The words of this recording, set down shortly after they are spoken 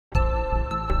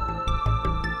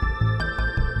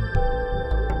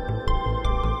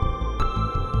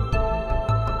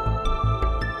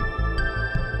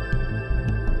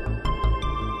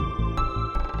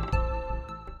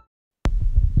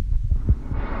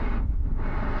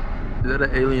Is that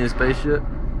an alien spaceship?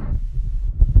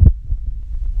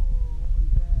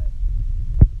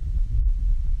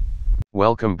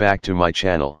 Welcome back to my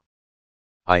channel.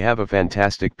 I have a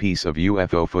fantastic piece of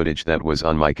UFO footage that was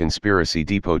on my Conspiracy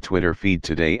Depot Twitter feed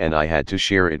today and I had to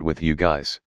share it with you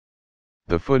guys.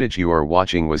 The footage you are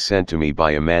watching was sent to me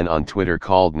by a man on Twitter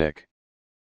called Nick.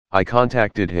 I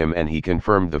contacted him and he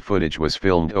confirmed the footage was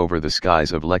filmed over the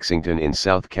skies of Lexington in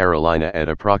South Carolina at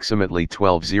approximately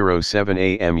 12:07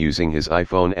 a.m. using his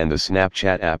iPhone and the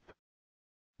Snapchat app.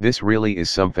 This really is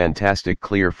some fantastic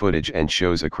clear footage and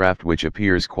shows a craft which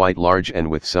appears quite large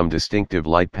and with some distinctive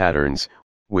light patterns,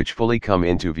 which fully come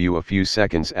into view a few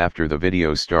seconds after the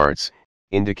video starts,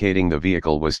 indicating the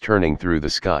vehicle was turning through the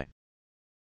sky.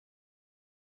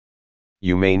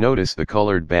 You may notice the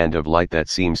colored band of light that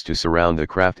seems to surround the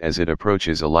craft as it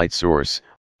approaches a light source.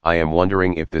 I am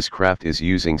wondering if this craft is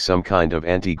using some kind of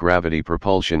anti-gravity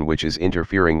propulsion which is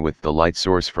interfering with the light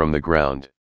source from the ground.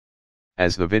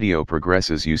 As the video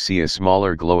progresses, you see a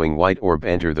smaller glowing white orb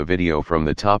enter the video from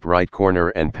the top right corner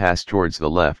and pass towards the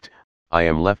left. I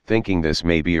am left thinking this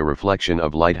may be a reflection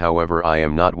of light, however I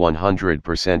am not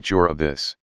 100% sure of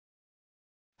this.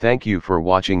 Thank you for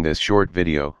watching this short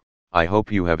video. I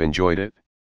hope you have enjoyed it.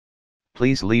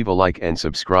 Please leave a like and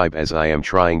subscribe as I am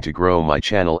trying to grow my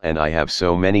channel and I have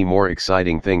so many more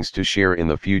exciting things to share in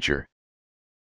the future.